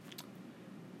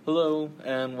Hello,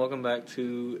 and welcome back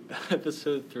to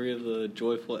episode 3 of the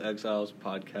Joyful Exiles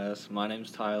podcast. My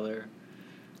name's Tyler.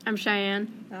 I'm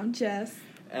Cheyenne. I'm Jess.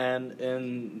 And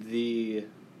in the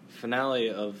finale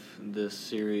of this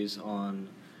series on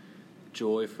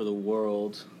Joy for the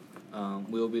World,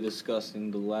 we'll be discussing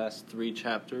the last 3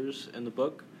 chapters in the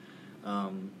book.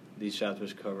 These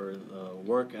chapters cover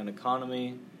work and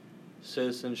economy,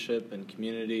 citizenship and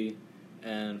community,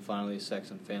 and finally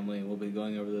sex and family. We'll be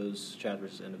going over those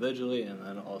chapters individually and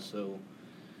then also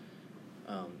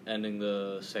ending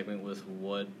the segment with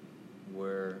what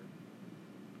we're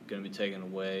going to be taken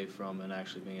away from and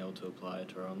actually being able to apply it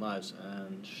to our own lives.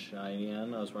 And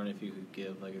Cheyenne, I was wondering if you could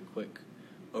give a quick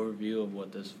overview of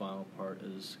what this final part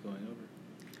is going over.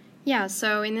 Yeah,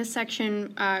 so in this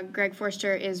section, Greg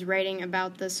Forster is writing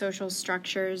about the social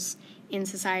structures in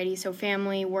society, so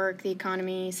family, work, the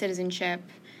economy, citizenship,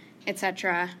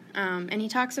 etc. And he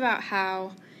talks about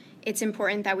how it's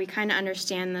important that we kind of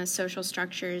understand the social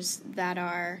structures that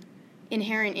are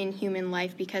inherent in human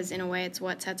life because, in a way, it's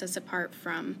what sets us apart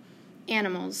from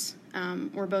animals.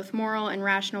 We're both moral and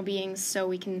rational beings, so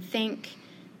we can think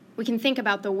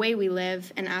about the way we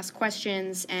live and ask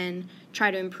questions and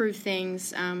try to improve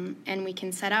things, and we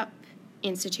can set up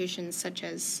institutions such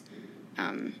as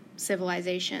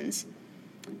civilizations.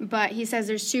 But he says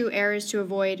there's 2 errors to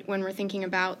avoid when we're thinking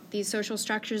about these social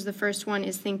structures. The first one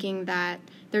is thinking that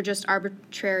they're just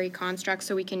arbitrary constructs,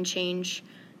 so we can change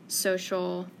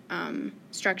social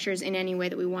structures in any way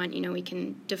that we want. You know, we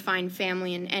can define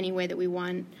family in any way that we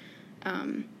want,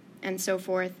 and so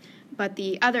forth. But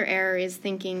the other error is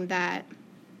thinking that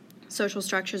social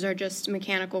structures are just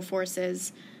mechanical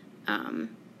forces,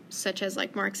 such as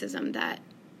Marxism, that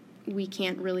we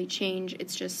can't really change.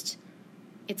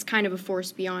 It's kind of a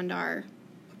force beyond our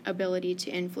ability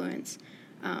to influence.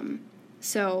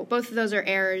 So both of those are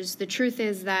errors. The truth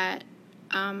is that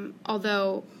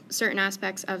although certain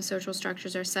aspects of social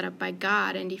structures are set up by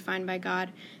God and defined by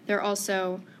God,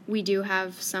 we do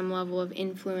have some level of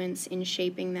influence in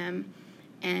shaping them,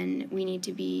 and we need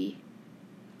to be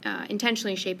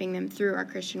intentionally shaping them through our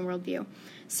Christian worldview.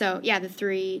 So, yeah, the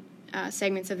 3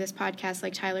 segments of this podcast,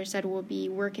 like Tyler said, will be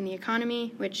work in the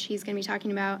economy, which he's going to be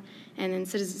talking about, and then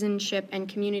citizenship and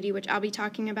community, which I'll be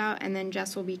talking about, and then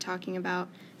Jess will be talking about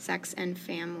sex and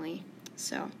family.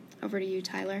 So, over to you,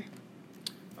 Tyler.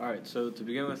 All right, so to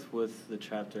begin with the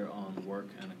chapter on work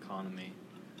and economy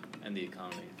and the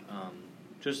economy,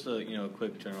 just a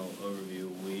quick general overview.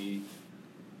 We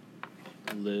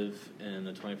live in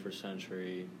a 21st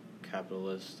century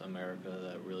capitalist America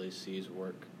that really sees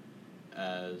work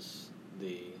as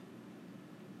the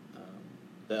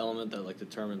element that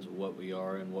determines what we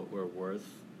are and what we're worth.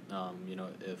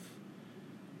 If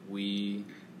we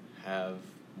have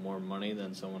more money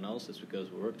than someone else, it's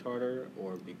because we worked harder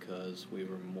or because we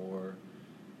were more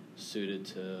suited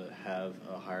to have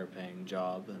a higher paying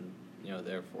job, and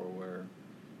therefore we're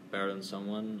better than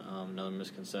someone. Another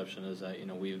misconception is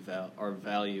that our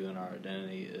value and our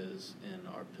identity is in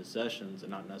our possessions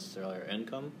and not necessarily our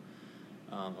income.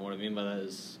 And what I mean by that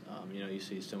is, you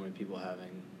see so many people having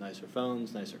nicer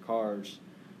phones, nicer cars,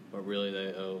 but really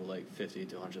they owe $50,000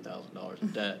 to $100,000 in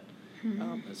debt.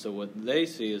 And so what they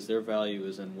see is their value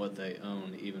is in what they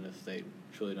own, even if they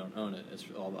truly don't own it. It's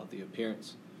all about the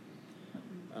appearance.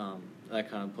 That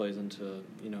kind of plays into,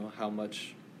 how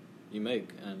much you make,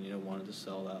 and, wanted to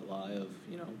sell that lie of,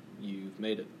 you've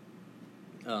made it.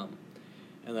 And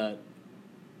that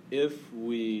if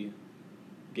we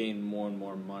gain more and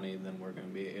more money, then we're going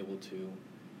to be able to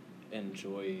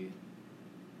enjoy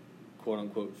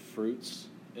quote-unquote fruits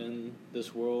in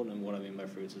this world. And what I mean by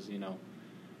fruits is,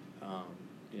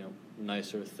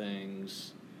 nicer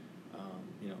things,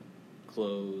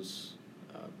 clothes,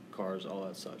 cars, all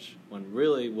that such. When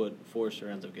really what Forster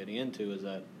ends up getting into is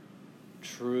that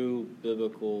true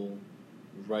biblical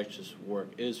righteous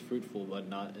work is fruitful, but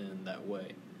not in that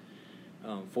way.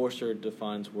 Forster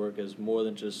defines work as more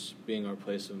than just being our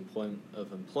place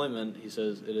of employment. He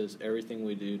says it is everything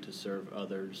we do to serve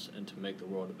others and to make the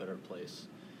world a better place.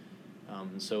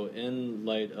 So in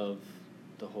light of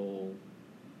the whole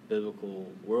biblical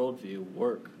worldview,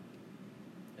 work,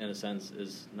 in a sense,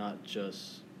 is not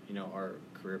just, our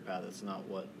career path. It's not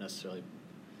what necessarily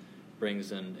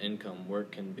brings in income.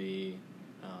 Work can be,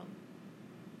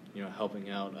 helping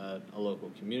out at a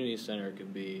local community center. It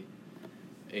could be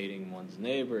aiding one's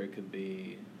neighbor. It could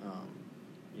be,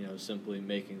 simply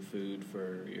making food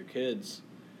for your kids,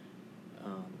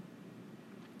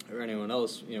 or anyone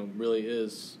else. Really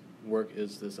is work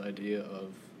is this idea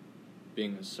of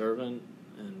being a servant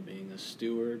and being a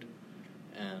steward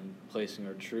and placing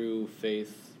our true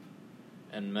faith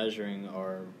and measuring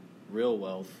our real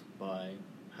wealth by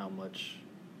how much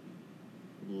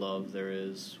love there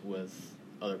is with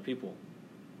other people.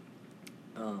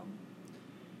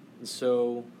 And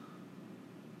so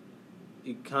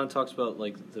he kind of talks about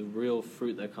like the real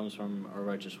fruit that comes from our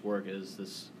righteous work is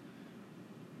this,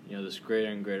 this greater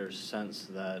and greater sense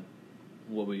that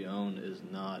what we own is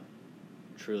not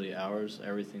truly ours.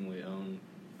 Everything we own,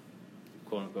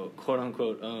 quote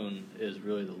unquote own, is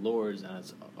really the Lord's, and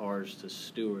it's ours to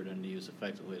steward and to use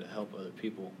effectively to help other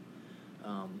people.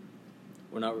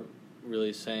 We're not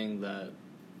really saying that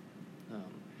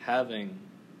having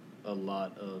a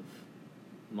lot of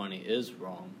money is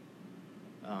wrong.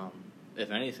 If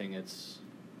anything, it's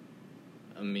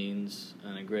a means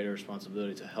and a greater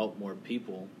responsibility to help more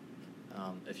people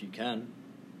if you can.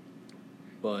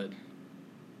 But,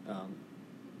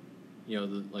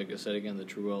 like I said again, the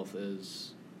true wealth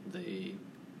is the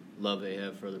love they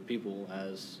have for other people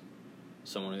as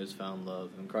someone who has found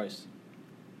love in Christ.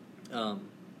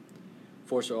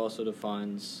 Forster also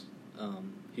defines,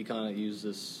 he kind of used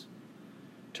this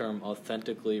term,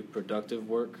 authentically productive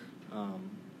work,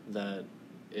 that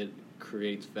it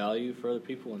creates value for other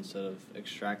people instead of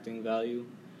extracting value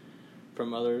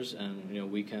from others.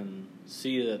 And, we can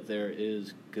see that there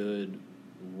is good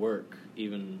work,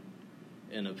 even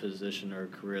in a position or a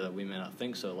career that we may not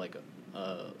think so, like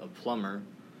a plumber,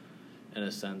 in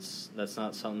a sense. That's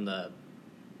not something that,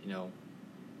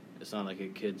 it's not like a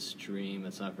kid's dream.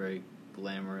 It's not very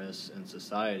glamorous in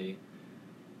society,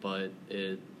 but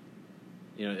it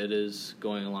is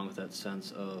going along with that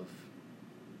sense of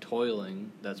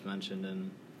toiling that's mentioned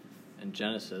in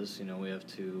Genesis. We have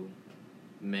to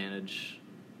manage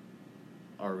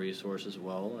our resources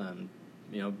well, and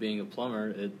being a plumber,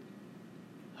 it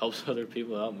helps other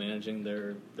people out managing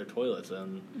their toilets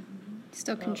and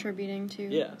still contributing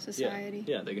to society.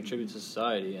 Yeah, they contribute to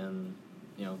society, and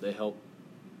they help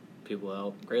people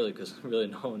out greatly because really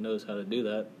no one knows how to do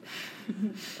that.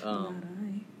 Not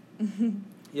I.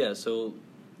 Yeah, so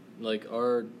like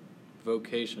our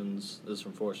vocations, this is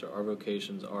from Forster, our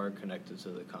vocations are connected to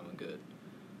the common good.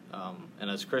 And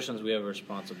as Christians, we have a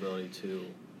responsibility to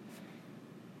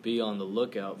be on the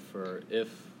lookout for if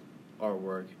our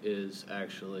work is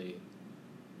actually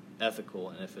ethical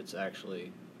and if it's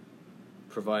actually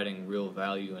providing real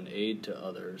value and aid to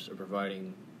others, or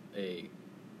providing a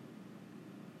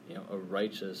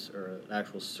righteous or an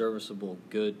actual serviceable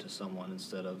good to someone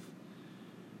instead of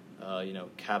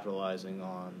capitalizing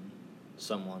on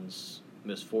someone's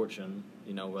misfortune,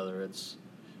 whether it's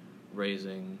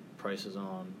raising prices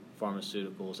on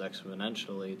pharmaceuticals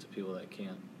exponentially to people that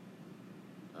can't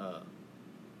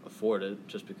afford it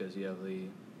just because you have the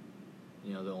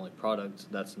only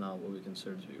product. That's not what we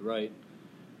consider to be right.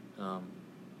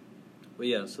 But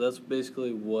yeah, so that's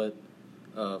basically what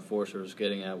Forster was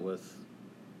getting at with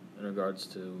in regards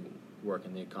to work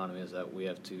in the economy, is that we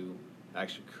have to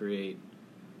actually create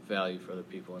value for other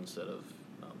people instead of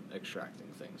extracting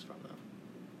things from them.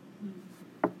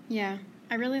 Yeah,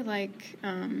 I really like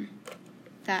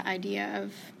that idea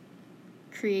of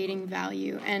creating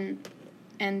value and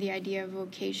the idea of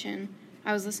vocation.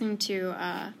 I was listening to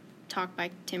a talk by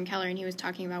Tim Keller, and he was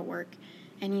talking about work,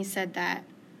 and he said that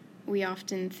we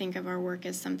often think of our work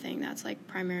as something that's like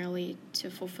primarily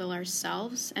to fulfill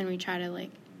ourselves, and we try to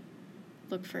like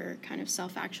look for kind of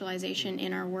self-actualization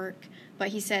in our work. But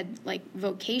he said like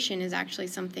vocation is actually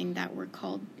something that we're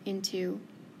called into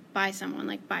by someone,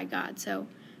 like by God. So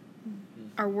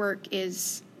our work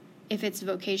is, if it's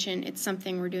vocation, it's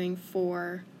something we're doing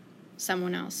for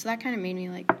someone else. So that kind of made me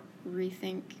like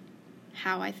rethink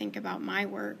how I think about my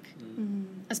work,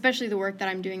 especially the work that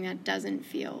I'm doing that doesn't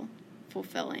feel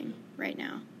fulfilling right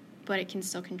now, but it can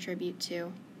still contribute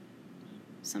to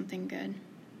something good.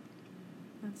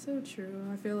 That's so true.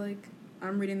 I feel like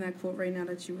I'm reading that quote right now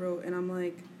that you wrote, and I'm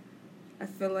like, I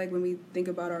feel like when we think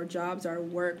about our jobs, our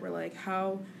work, we're like,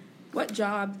 what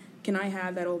job can I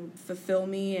have that'll fulfill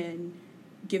me and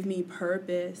give me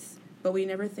purpose? But we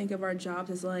never think of our jobs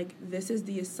as like, this is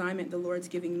the assignment the Lord's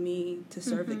giving me to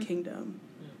serve the kingdom.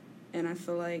 Yeah. And I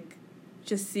feel like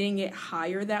just seeing it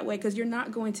higher that way, because you're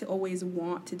not going to always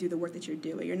want to do the work that you're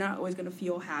doing. You're not always going to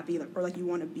feel happy or like you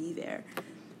want to be there.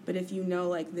 But if you know,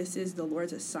 like, this is the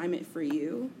Lord's assignment for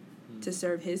you to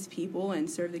serve his people and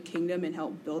serve the kingdom and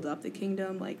help build up the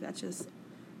kingdom, like, that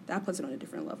puts it on a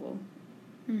different level.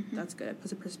 That's good. It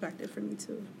puts a perspective for me,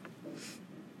 too.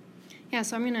 Yeah,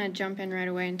 so I'm going to jump in right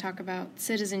away and talk about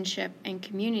citizenship and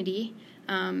community.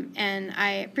 And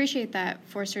I appreciate that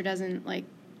Forster doesn't, like,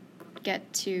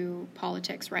 get to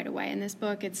politics right away in this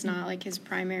book. It's not, like, it's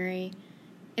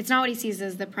not what he sees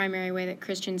as the primary way that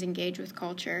Christians engage with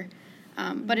culture.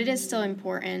 But it is still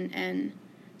important, and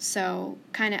So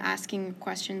kind of asking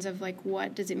questions of, like,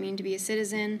 what does it mean to be a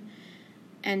citizen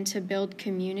and to build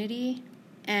community.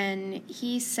 And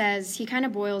he says, he kind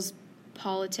of boils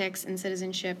politics and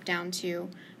citizenship down to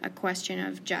a question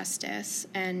of justice.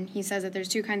 And he says that there's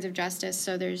two kinds of justice.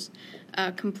 So there's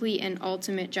a complete and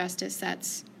ultimate justice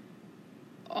that's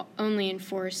only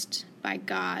enforced by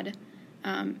God.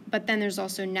 But then there's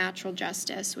also natural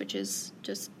justice, which is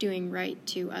just doing right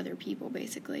to other people,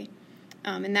 basically.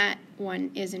 And that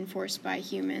one is enforced by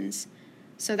humans.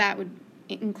 So that would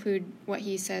include what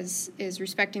he says is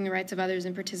respecting the rights of others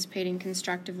and participating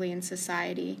constructively in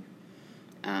society.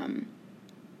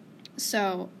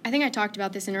 So I think I talked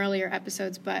about this in earlier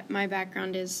episodes, but my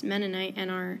background is Mennonite,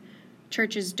 and our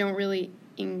churches don't really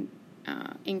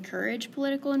encourage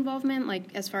political involvement, like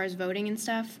as far as voting and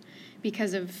stuff,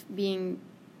 because of being,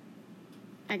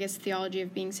 I guess, theology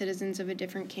of being citizens of a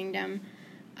different kingdom.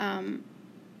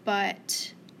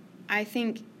 But I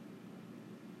think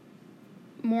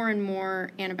more and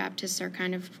more Anabaptists are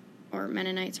kind of, or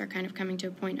Mennonites are kind of coming to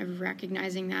a point of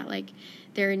recognizing that, like,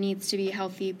 there needs to be a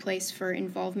healthy place for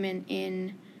involvement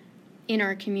in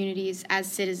our communities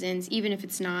as citizens, even if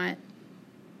it's not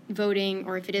voting,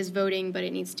 or if it is voting, but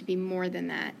it needs to be more than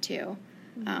that too.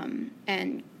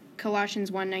 And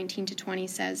Colossians 1:19-20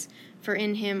 says, "For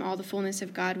in him all the fullness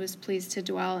of God was pleased to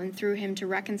dwell, and through him to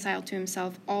reconcile to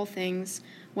himself all things,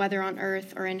 whether on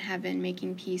earth or in heaven,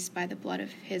 making peace by the blood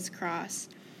of his cross."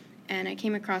 And I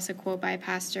came across a quote by a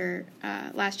pastor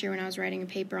last year when I was writing a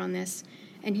paper on this,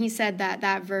 and he said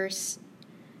that verse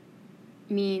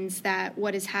means that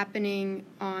what is happening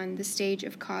on the stage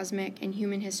of cosmic and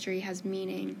human history has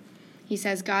meaning. He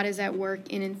says God is at work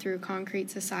in and through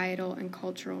concrete societal and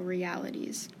cultural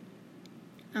realities,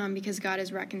 because God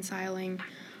is reconciling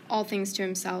all things to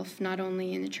himself, not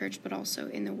only in the church but also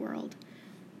in the world.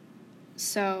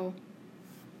 So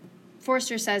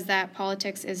Forster says that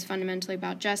politics is fundamentally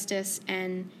about justice,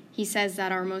 and he says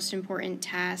that our most important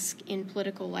task in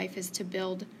political life is to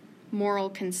build moral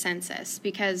consensus,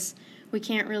 because we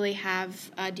can't really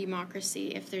have a democracy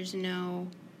if there's no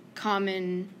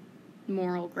common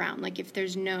moral ground, like if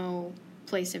there's no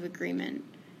place of agreement.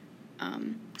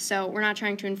 So we're not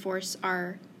trying to enforce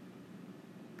our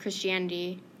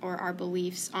Christianity or our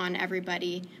beliefs on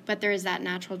everybody, but there is that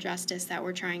natural justice that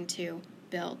we're trying to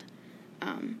build.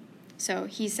 So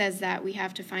he says that we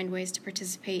have to find ways to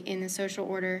participate in the social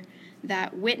order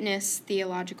that witness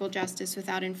theological justice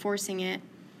without enforcing it,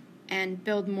 and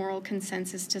build moral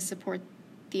consensus to support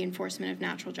the enforcement of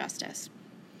natural justice.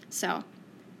 So,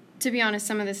 to be honest,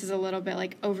 some of this is a little bit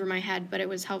like over my head, but it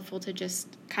was helpful to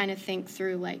just kind of think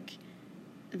through like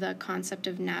the concept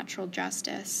of natural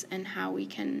justice and how we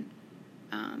can,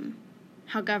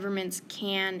 how governments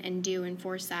can and do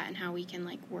enforce that, and how we can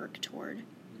like work toward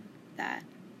that.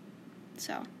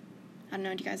 So, I don't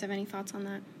know, do you guys have any thoughts on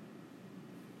that?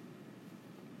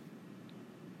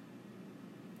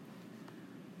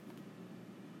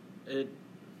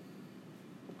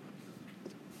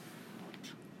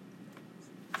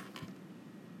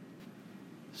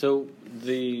 So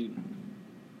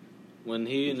when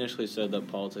he initially said that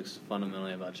politics is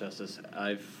fundamentally about justice,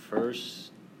 I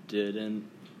first didn't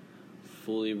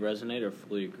fully resonate or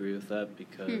fully agree with that,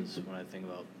 because when I think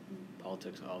about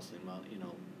politics, I also think about,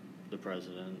 the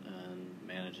president and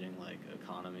managing like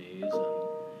economies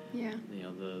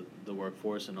and the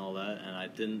workforce and all that. And I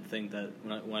didn't think that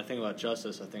when I think about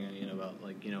justice, I think about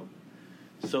like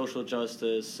social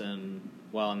justice. And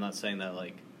while I'm not saying that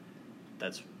like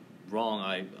that's wrong,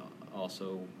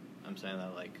 I'm saying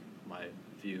that like my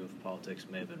view of politics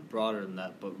may have been broader than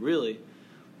that. But really,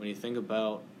 when you think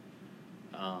about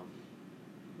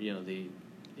the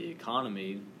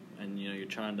economy, and you're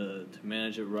trying to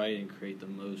manage it right and create the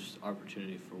most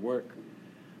opportunity for work,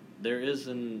 there is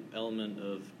an element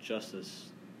of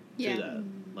justice to that,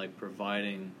 like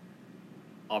providing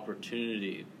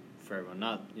opportunity for everyone,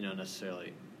 not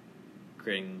necessarily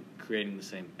creating the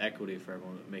same equity for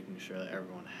everyone, but making sure that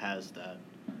everyone has that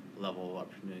level of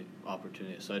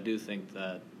opportunity. So I do think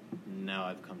that now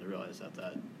I've come to realize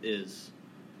that is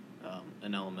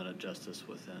an element of justice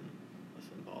within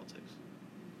politics.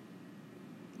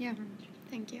 Yeah,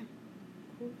 thank you.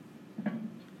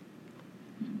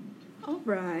 All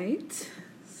right,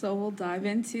 so we'll dive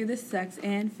into the sex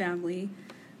and family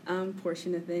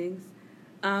portion of things.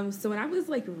 So when I was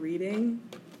like reading,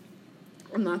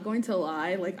 I'm not going to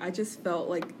lie, like I just felt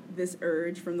like this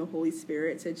urge from the Holy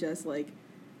Spirit to just like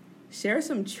share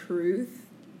some truth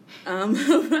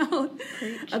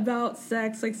about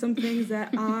sex, like some things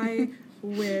that I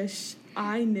wish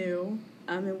I knew,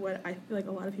 and what I feel like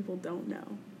a lot of people don't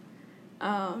know.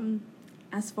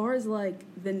 as far as like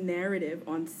the narrative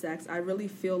on sex, I really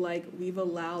feel like we've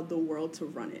allowed the world to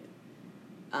run it.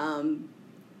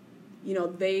 You know,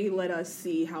 they let us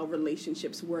see how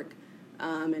relationships work,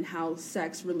 and how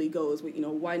sex really goes with, you know,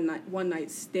 one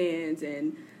night stands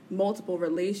and multiple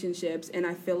relationships. And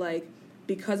I feel like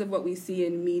because of what we see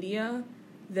in media,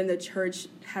 then the church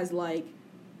has like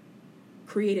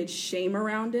created shame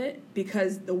around it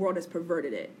because the world has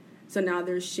perverted it. So now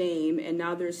there's shame and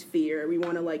now there's fear. We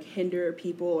want to like hinder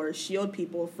people or shield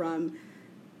people from,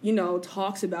 you know,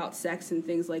 talks about sex and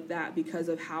things like that because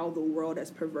of how the world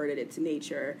has perverted its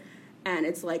nature. And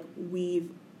it's like we've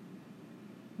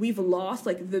lost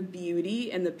like the beauty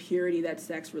and the purity that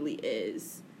sex really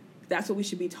is. That's what we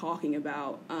should be talking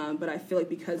about. But I feel like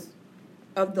because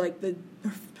of like the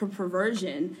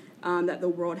perversion that the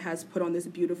world has put on this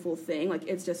beautiful thing, like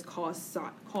it's just caused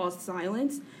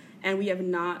silence, and we have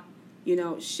not, you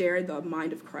know, shared the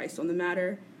mind of Christ on the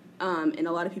matter. And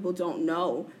a lot of people don't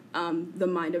know the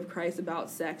mind of Christ about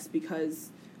sex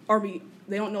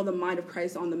they don't know the mind of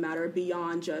Christ on the matter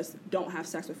beyond just don't have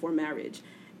sex before marriage.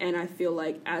 And I feel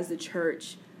like as the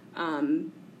church,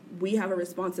 we have a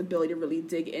responsibility to really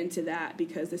dig into that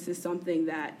because this is something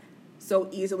that so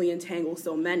easily entangles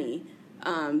so many.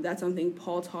 That's something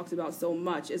Paul talks about so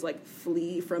much is like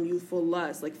flee from youthful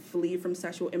lust, like flee from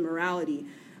sexual immorality.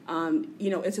 You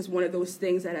know, it's just one of those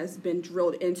things that has been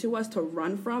drilled into us to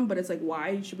run from, but it's like,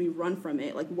 why should we run from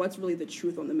it? Like, what's really the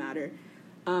truth on the matter?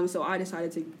 So I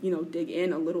decided to, you know, dig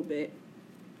in a little bit.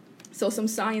 So some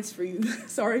science for you.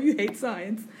 Sorry if you hate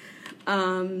science.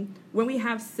 When we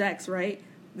have sex, right,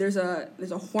 there's a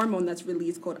hormone that's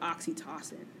released called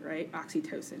oxytocin, right?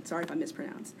 Oxytocin. Sorry if I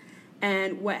mispronounced.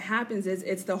 And what happens is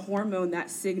it's the hormone that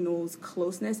signals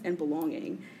closeness and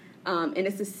belonging. And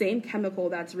it's the same chemical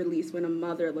that's released when a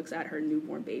mother looks at her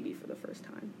newborn baby for the first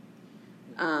time.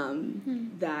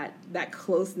 That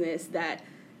closeness,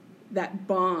 that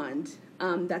bond,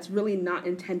 that's really not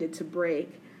intended to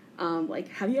break. Like,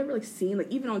 have you ever like seen,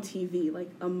 like even on TV, like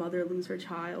a mother lose her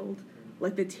child,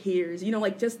 like the tears, you know,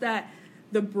 like just that.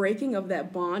 The breaking of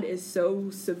that bond is so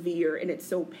severe and it's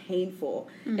so painful.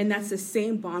 Mm-hmm. And that's the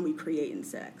same bond we create in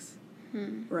sex,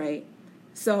 right?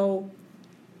 So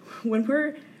when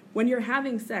you're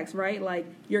having sex, right, like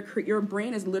your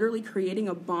brain is literally creating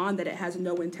a bond that it has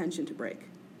no intention to break.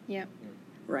 Yep.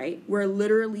 Right? We're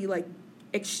literally like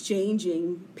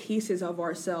exchanging pieces of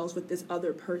ourselves with this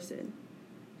other person.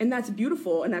 And that's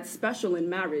beautiful and that's special in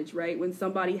marriage, right? When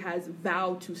somebody has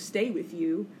vowed to stay with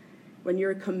you, when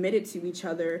you're committed to each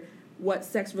other, what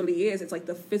sex really is, it's like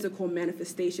the physical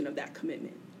manifestation of that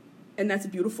commitment. And that's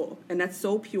beautiful, and that's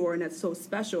so pure, and that's so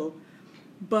special.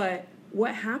 But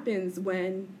what happens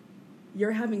when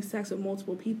you're having sex with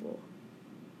multiple people?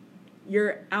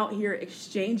 You're out here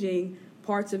exchanging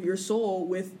parts of your soul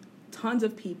with tons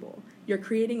of people. You're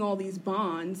creating all these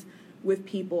bonds with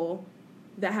people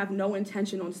that have no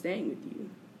intention on staying with you.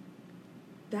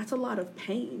 That's a lot of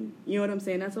pain. You know what I'm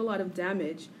saying? That's a lot of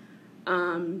damage.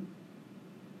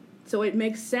 So it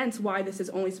makes sense why this is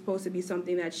only supposed to be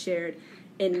something that's shared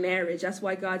in marriage. That's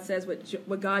why God says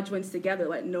what God joins together,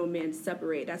 let no man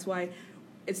separate. That's why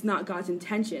it's not God's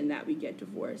intention that we get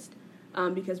divorced,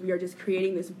 because we are just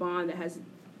creating this bond that has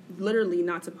literally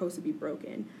not supposed to be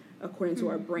broken according to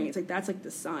our brains. Like, that's like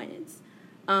the science.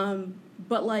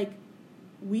 But like,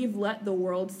 we've let the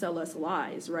world sell us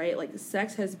lies, right? Like, the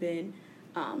sex has been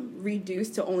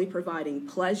reduced to only providing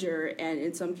pleasure and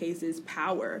in some cases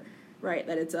power, right?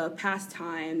 That it's a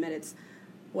pastime, that it's,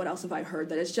 what else have I heard?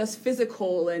 That it's just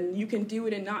physical and you can do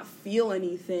it and not feel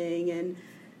anything. And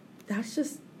that's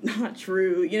just not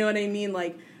true. You know what I mean?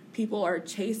 Like, people are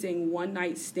chasing one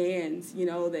night stands. You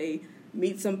know, they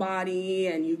meet somebody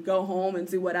and you go home and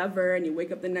do whatever and you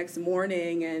wake up the next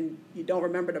morning and you don't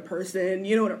remember the person,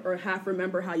 you know, or half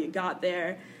remember how you got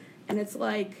there. And it's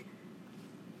like,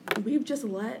 we've just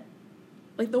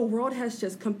the world has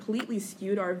just completely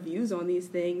skewed our views on these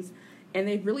things, and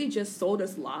they've really just sold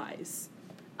us lies.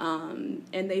 And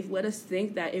they've let us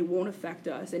think that it won't affect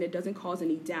us and it doesn't cause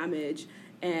any damage,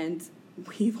 and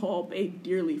we've all paid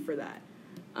dearly for that.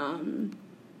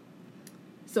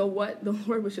 So what the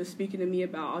Lord was just speaking to me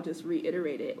about, I'll just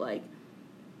reiterate it. Like,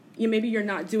 maybe you're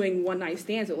not doing one night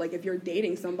stands, but like if you're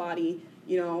dating somebody,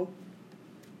 you know,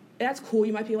 that's cool.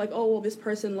 You might be like, oh, well, this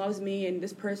person loves me and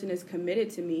this person is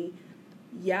committed to me.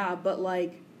 Yeah, but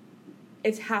like,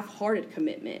 it's half-hearted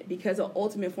commitment, because the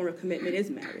ultimate form of commitment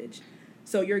is marriage.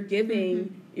 So you're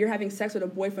having sex with a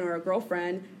boyfriend or a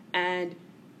girlfriend, and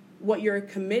what you're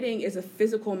committing is a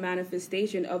physical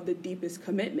manifestation of the deepest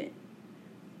commitment,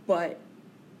 but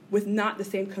with not the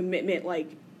same commitment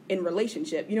like in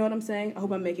relationship. You know what I'm saying? I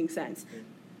hope I'm making sense.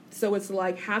 So it's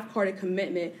like half-hearted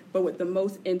commitment, but with the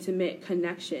most intimate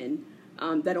connection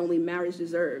that only marriage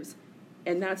deserves.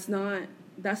 And that's not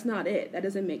it. That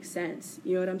doesn't make sense.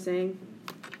 You know what I'm saying?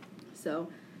 So,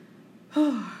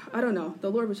 I don't know.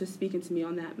 The Lord was just speaking to me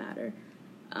on that matter.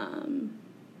 And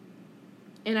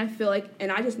I feel like,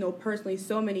 and I just know personally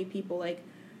so many people, like,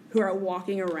 who are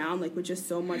walking around, like, with just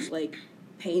so much, like,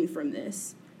 pain from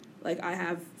this. Like, I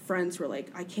have friends who are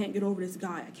like, I can't get over this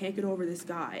guy. I can't get over this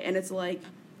guy. And it's like,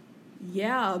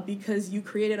 yeah, because you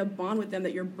created a bond with them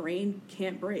that your brain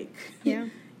can't break. Yeah.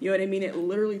 You know what I mean? It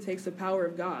literally takes the power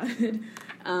of God.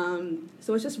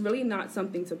 So it's just really not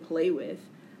something to play with.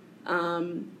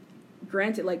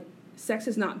 Granted, like, sex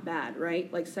is not bad,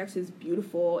 right? Like, sex is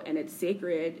beautiful and it's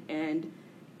sacred and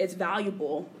it's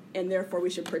valuable, and therefore we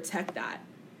should protect that.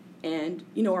 And,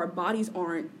 you know, our bodies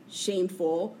aren't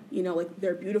shameful, you know, like,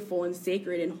 they're beautiful and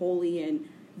sacred and holy and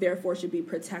therefore should be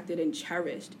protected and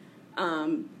cherished.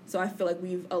 So I feel like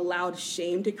we've allowed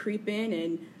shame to creep in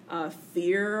and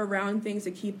fear around things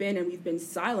to keep in, and we've been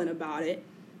silent about it.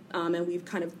 And we've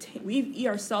kind of, we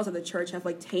ourselves at the church have,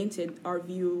 like, tainted our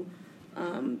view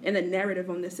and the narrative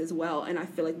on this as well. And I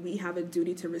feel like we have a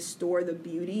duty to restore the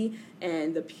beauty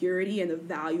and the purity and the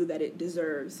value that it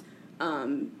deserves,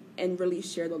 and really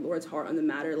share the Lord's heart on the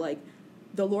matter. Like,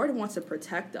 the Lord wants to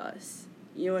protect us.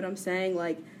 You know what I'm saying?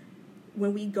 Like,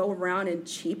 when we go around and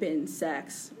cheapen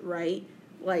sex, right?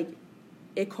 Like,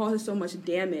 it causes so much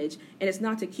damage, and it's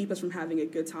not to keep us from having a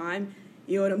good time.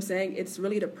 You know what I'm saying? It's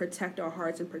really to protect our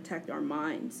hearts and protect our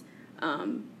minds.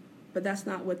 But that's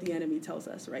not what the enemy tells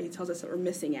us, right? He tells us that we're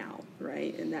missing out,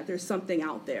 right? And that there's something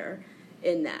out there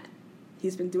in that.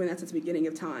 He's been doing that since the beginning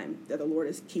of time, that the Lord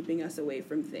is keeping us away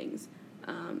from things.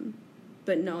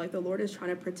 But no, like, the Lord is trying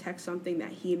to protect something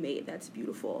that he made that's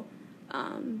beautiful.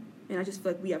 And I just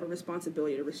feel like we have a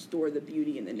responsibility to restore the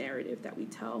beauty in the narrative that we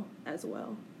tell as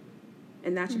well.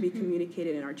 And that should be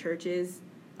communicated in our churches,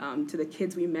 to the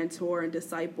kids we mentor and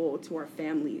disciple, to our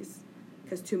families,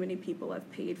 because too many people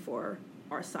have paid for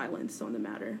our silence on the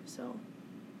matter. So,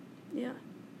 yeah.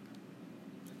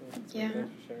 Yeah.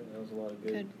 That was a lot of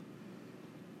good.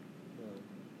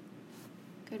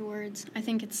 Good words. I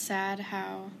think it's sad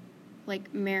how,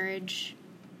 like, marriage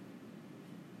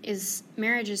is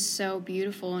so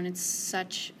beautiful and it's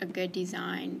such a good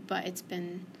design, but it's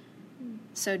been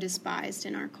so despised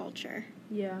in our culture.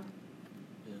 Yeah.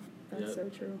 Yeah. That's so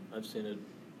true. I've seen it,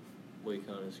 what you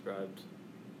kind of described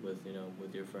with, you know,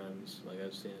 with your friends. Like,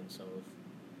 I've seen it in some of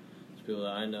the people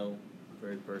that I know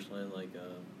very personally, like, you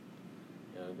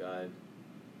know, a guy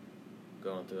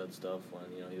going through that stuff when,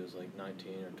 you know, he was like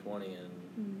 19 or 20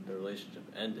 and the relationship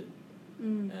ended.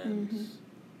 And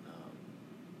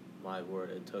my word,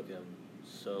 it took him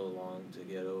so long to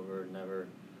get over. Never,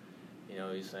 you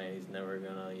know, he's saying he's never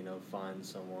gonna, you know, find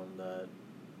someone that,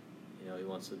 you know, he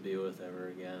wants to be with ever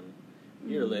again. A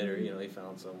year later, you know, he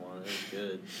found someone. It was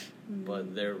good.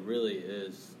 But there really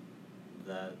is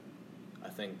that, I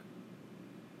think,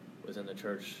 within the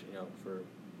church, you know, for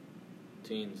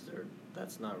teens,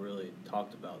 that's not really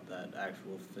talked about, that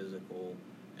actual physical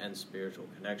and spiritual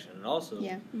connection. And also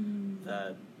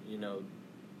that, you know,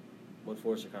 what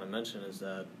Forrester kind of mentioned is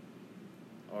that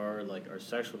our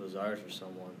sexual desires for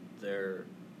someone, they're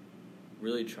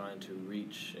really trying to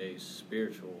reach a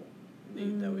spiritual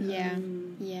need that we have.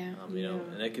 You know,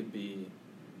 and it could be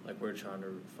like we're trying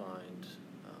to find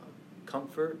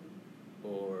comfort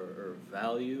or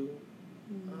value,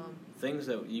 things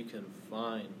that you can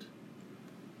find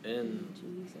in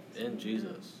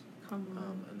Jesus. Come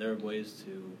on. And there are ways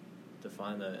to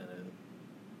define that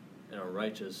in a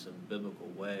righteous and biblical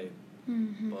way.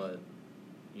 But,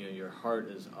 you know, your heart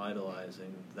is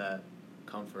idolizing that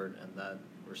comfort and that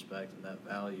respect and that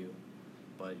value,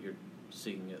 but you're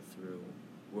seeking it through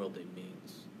worldly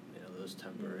means, you know, those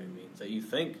temporary means that you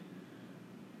think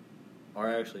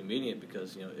are actually meeting it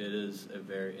because, you know, it is a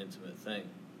very intimate thing.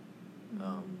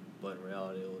 But in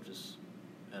reality, it will just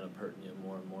end up hurting you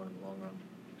more and more in the long run.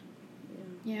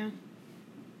 Yeah.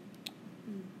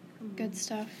 Good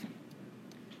stuff.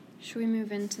 Should we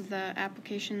move into the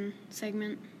application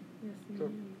segment? Yes, Sure.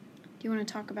 Do you want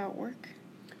to talk about work?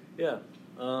 Yeah.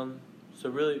 So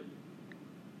really,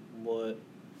 what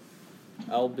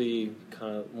I'll be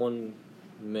kind of one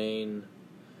main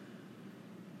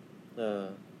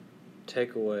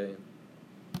takeaway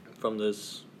from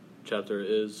this chapter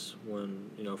is when,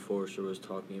 you know, Forrester was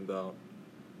talking about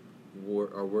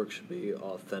our work should be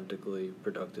authentically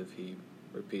productive. He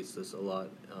repeats this a lot.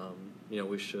 You know,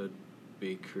 we should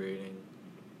be creating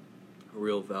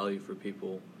real value for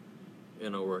people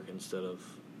in our work instead of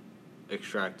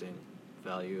extracting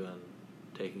value and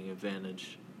taking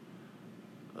advantage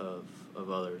of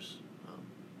others.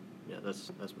 Yeah,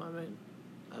 that's my main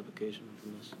application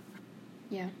from this.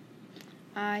 Yeah.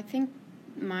 I think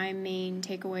my main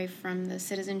takeaway from the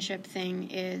citizenship thing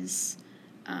is,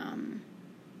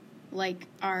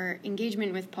 our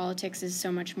engagement with politics is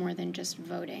so much more than just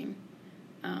voting.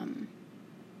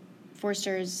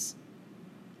 Forster's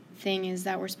thing is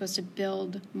that we're supposed to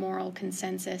build moral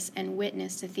consensus and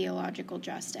witness to theological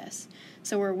justice.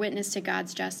 So we're witness to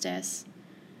God's justice,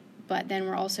 but then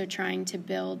we're also trying to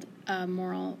build a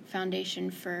moral foundation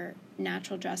for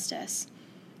natural justice.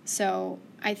 So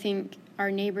I think our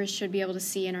neighbors should be able to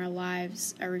see in our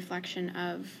lives a reflection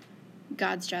of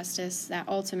God's justice, that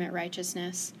ultimate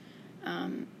righteousness.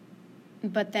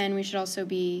 But then we should also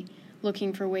be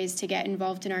looking for ways to get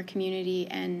involved in our community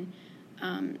and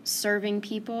serving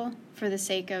people for the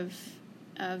sake of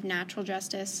natural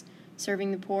justice,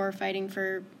 serving the poor, fighting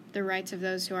for the rights of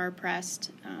those who are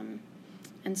oppressed,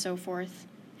 and so forth.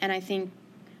 And I think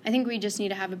we just need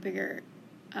to have a bigger,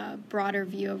 broader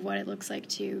view of what it looks like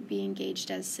to be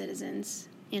engaged as citizens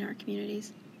in our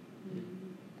communities.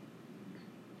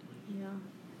 Yeah.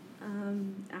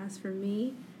 As for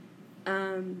me,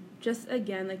 just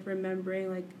again,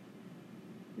 remembering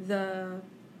the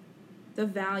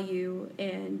value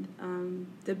and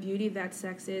the beauty that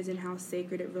sex is and how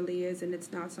sacred it really is, and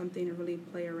it's not something to really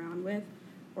play around with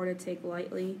or to take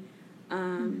lightly.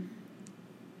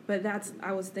 But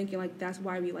I was thinking, that's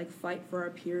why we, fight for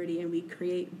our purity and we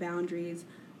create boundaries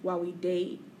while we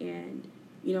date, and,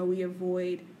 we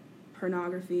avoid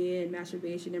pornography and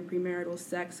masturbation and premarital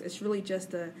sex. It's really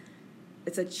just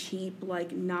it's a cheap,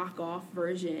 knockoff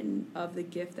version of the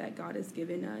gift that God has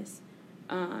given us.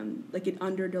 It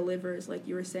under-delivers, like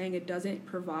you were saying. It doesn't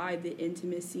provide the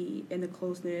intimacy and the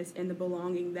closeness and the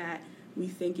belonging that we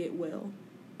think it will.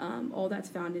 All that's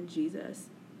found in Jesus,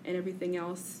 and everything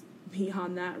else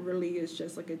beyond that really is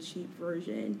just a cheap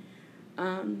version.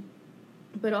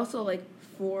 But also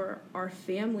for our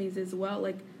families as well,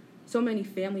 so many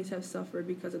families have suffered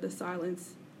because of the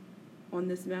silence on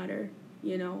this matter.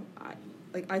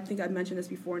 I think I mentioned this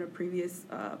before in a previous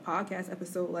podcast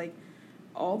episode.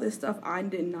 All this stuff I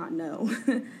did not know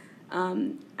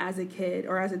as a kid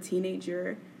or as a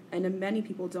teenager, and many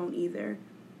people don't either.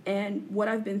 And what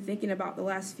I've been thinking about the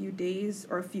last few days,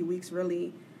 or a few weeks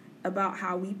really, about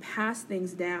how we pass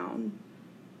things down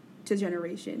to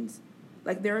generations.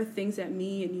 There are things that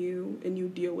me and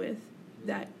you deal with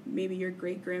that maybe your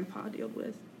great-grandpa dealt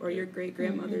with or your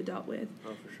great-grandmother dealt with.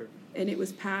 Oh, for sure. And it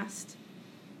was passed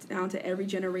down to every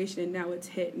generation, and now it's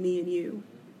hit me and you.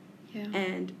 Yeah.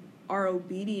 And our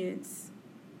obedience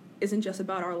isn't just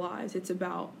about our lives, it's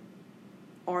about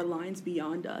our lines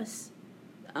beyond us.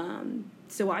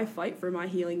 So I fight for my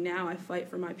healing now. I fight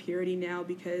for my purity now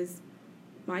because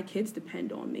my kids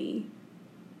depend on me.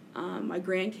 My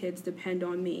grandkids depend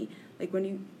on me. When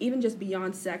you, even just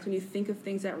beyond sex, when you think of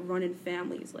things that run in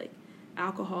families, like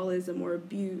alcoholism or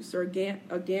abuse or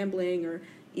gambling or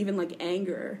even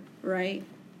anger, right?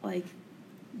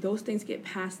 Those things get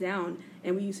passed down,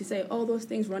 and we used to say, oh, those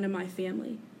things run in my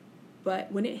family.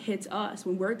 But when it hits us,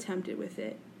 when we're tempted with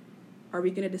it, are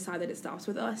we going to decide that it stops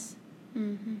with us?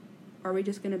 Mm-hmm. Are we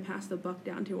just going to pass the buck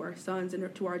down to our sons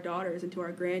and to our daughters and to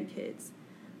our grandkids?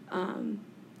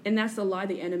 And that's the lie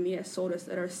the enemy has sold us,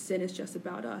 that our sin is just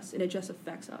about us and it just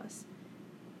affects us.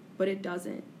 But it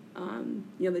doesn't.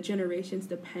 The generations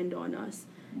depend on us.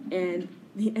 And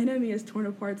the enemy has torn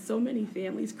apart so many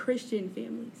families, Christian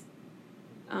families.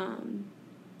 And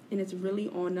it's really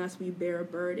on us. We bear a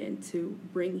burden to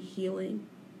bring healing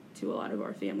to a lot of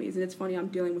our families. And it's funny, I'm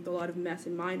dealing with a lot of mess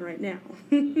in mine right now.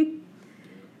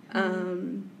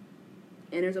 And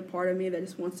there's a part of me that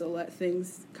just wants to let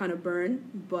things kind of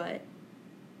burn, but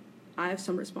I have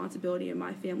some responsibility in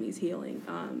my family's healing,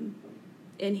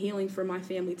 and healing for my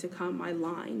family to come, my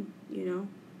line,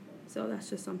 So that's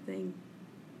just something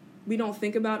we don't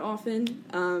think about often,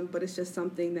 but it's just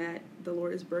something that the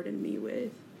Lord has burdened me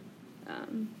with.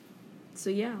 So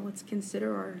yeah, let's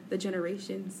consider the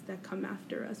generations that come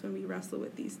after us when we wrestle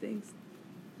with these things.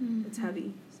 Mm-hmm. It's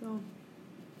heavy, so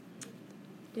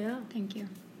yeah. Thank you.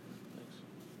 Thanks.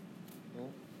 Well,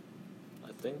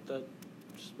 I think that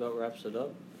just about wraps it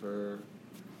up for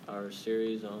our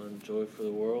series on Joy for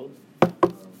the World.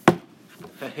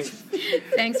 Thanks.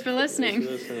 Thanks for listening.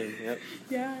 Thanks for listening. Yep.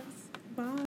 Yes. Bye.